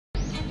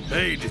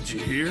Hey, did you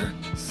hear?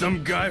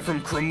 Some guy from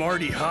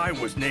Cromartie High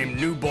was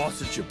named new boss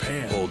of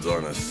Japan. Hold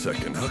on a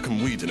second. How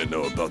come we didn't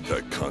know about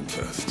that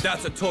contest?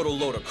 That's a total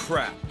load of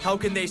crap. How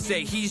can they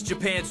say he's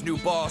Japan's new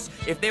boss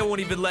if they won't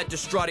even let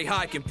Destrati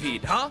High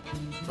compete, huh?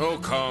 Oh,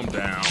 calm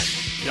down.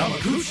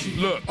 Yamaguchi!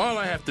 Look, all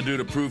I have to do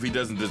to prove he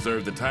doesn't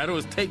deserve the title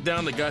is take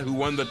down the guy who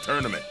won the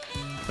tournament.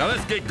 Now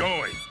let's get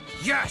going.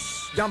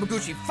 Yes!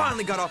 Yamaguchi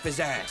finally got off his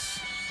ass.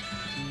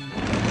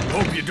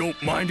 Hope you don't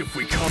mind if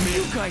we come in.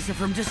 You guys are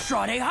from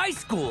Destrati High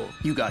School.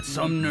 You got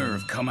some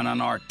nerve coming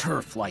on our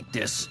turf like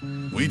this.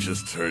 We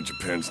just heard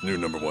Japan's new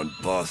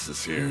 #1 boss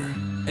is here.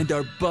 And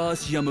our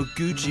boss,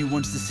 Yamaguchi,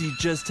 wants to see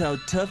just how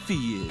tough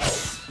he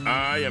is.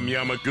 I am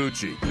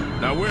Yamaguchi.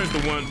 Now where's the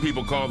one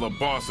people call the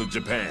boss of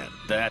Japan?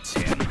 That's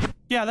him.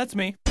 Yeah, that's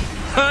me.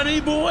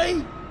 Honey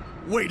boy?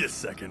 Wait a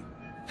second.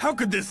 How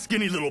could this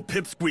skinny little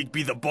pipsqueak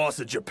be the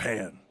boss of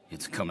Japan?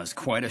 It's come as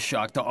quite a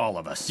shock to all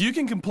of us. You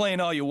can complain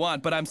all you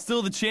want, but I'm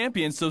still the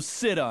champion, so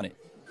sit on it.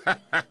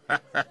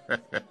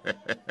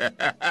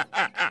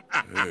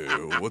 Hey,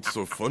 what's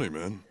so funny,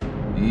 man?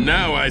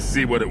 Now I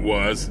see what it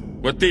was.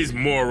 What these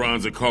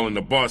morons are calling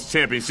the Boss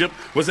Championship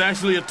was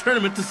actually a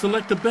tournament to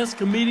select the best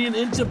comedian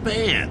in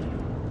Japan.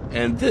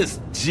 And this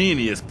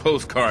genius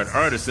postcard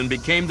artisan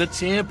became the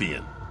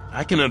champion.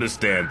 I can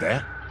understand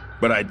that,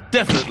 but I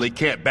definitely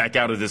can't back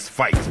out of this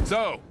fight.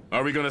 So,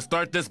 are we gonna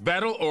start this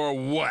battle or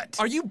what?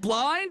 Are you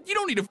blind? You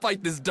don't need to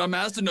fight this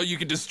dumbass to know you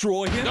can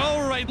destroy him.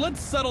 All right, let's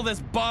settle this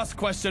boss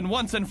question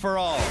once and for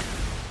all.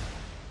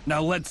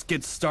 Now let's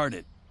get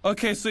started.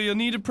 Okay, so you'll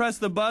need to press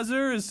the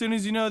buzzer as soon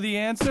as you know the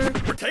answer.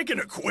 We're taking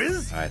a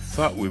quiz? I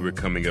thought we were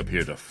coming up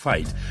here to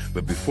fight,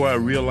 but before I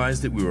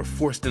realized it, we were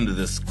forced into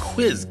this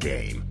quiz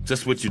game.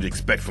 Just what you'd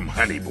expect from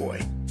Honey Boy.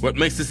 What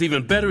makes this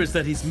even better is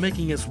that he's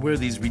making us wear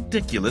these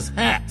ridiculous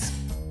hats.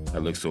 I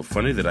look so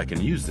funny that I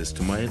can use this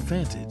to my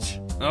advantage.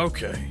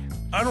 Okay.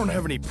 I don't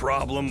have any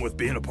problem with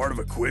being a part of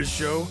a quiz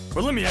show,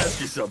 but let me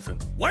ask you something.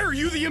 Why are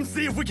you the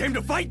MC if we came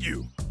to fight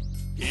you?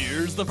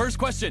 Here's the first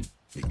question.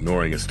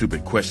 Ignoring a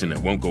stupid question that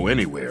won't go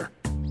anywhere.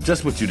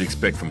 Just what you'd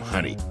expect from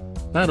Honey.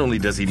 Not only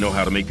does he know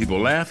how to make people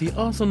laugh, he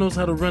also knows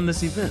how to run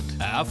this event.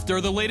 After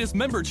the latest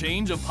member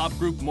change of pop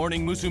group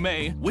Morning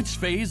Musume, which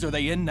phase are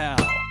they in now?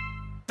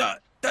 The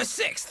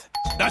 6th.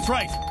 That's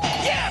right.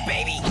 Yeah,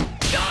 baby!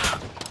 Ah!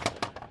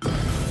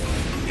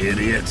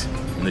 Idiot.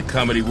 In the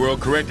comedy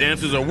world, correct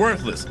answers are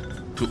worthless.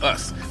 To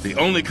us, the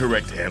only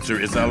correct answer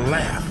is a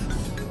laugh.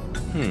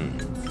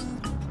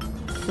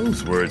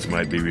 Those words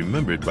might be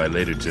remembered by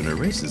later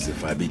generations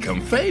if I become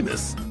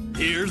famous.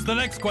 Here's the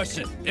next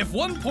question. If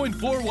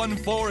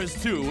 1.414 is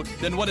 2,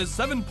 then what is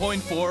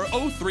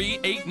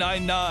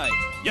 7.403899?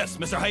 Yes,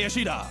 Mr.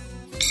 Hayashida.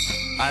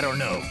 I don't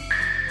know.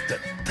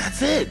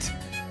 That's it.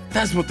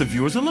 That's what the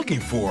viewers are looking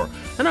for.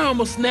 And I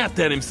almost snapped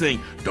at him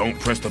saying, "Don't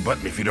press the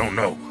button if you don't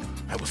know."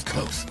 I was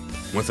close.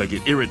 Once I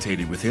get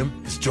irritated with him,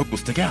 his joke will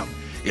stick out.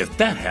 If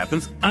that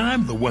happens,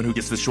 I'm the one who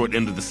gets the short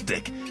end of the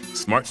stick.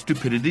 Smart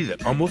stupidity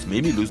that almost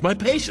made me lose my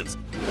patience.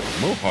 The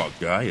Mohawk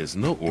guy is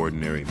no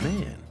ordinary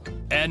man.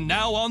 And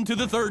now on to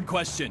the third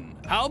question.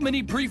 How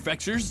many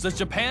prefectures does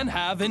Japan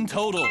have in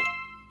total?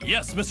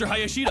 Yes, Mr.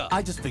 Hayashida.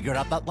 I just figured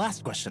out that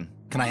last question.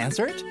 Can I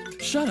answer it?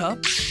 Shut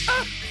up.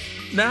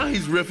 Now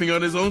he's riffing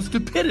on his own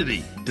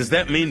stupidity. Does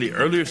that mean the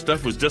earlier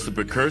stuff was just a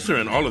precursor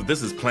and all of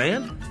this is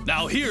planned?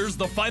 Now here's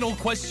the final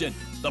question.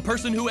 The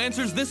person who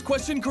answers this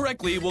question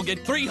correctly will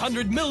get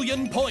 300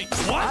 million points.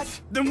 What?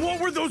 Then what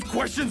were those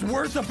questions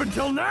worth up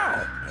until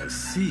now? I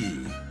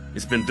see.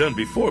 It's been done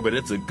before, but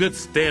it's a good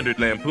standard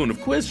lampoon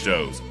of quiz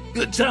shows.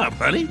 Good job,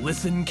 honey.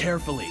 Listen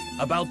carefully.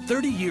 About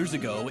 30 years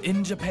ago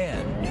in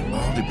Japan.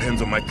 All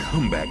depends on my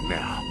comeback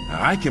now.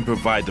 I can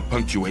provide the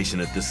punctuation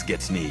that this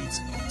sketch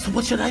needs. So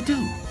what should I do?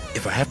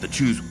 If I have to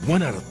choose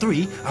 1 out of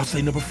 3, I'll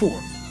say number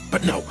 4.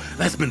 But no,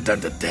 that's been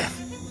done to death.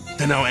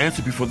 Then I'll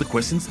answer before the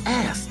question's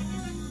asked.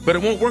 But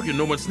it won't work if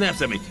no one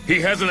snaps at me. He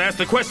hasn't asked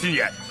the question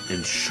yet.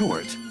 In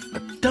short, a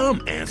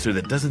dumb answer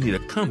that doesn't need a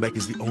comeback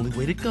is the only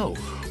way to go.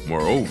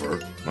 Moreover,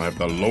 I have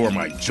to lower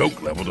my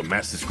joke level to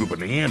match this group of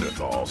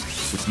Neanderthals,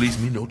 which leaves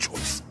me no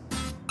choice.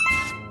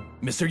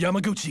 Mr.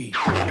 Yamaguchi.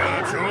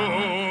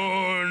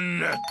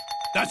 Cartoon!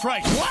 That's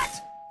right.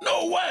 What?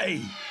 No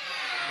way!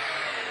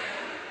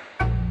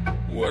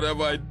 What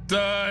have I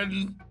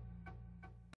done?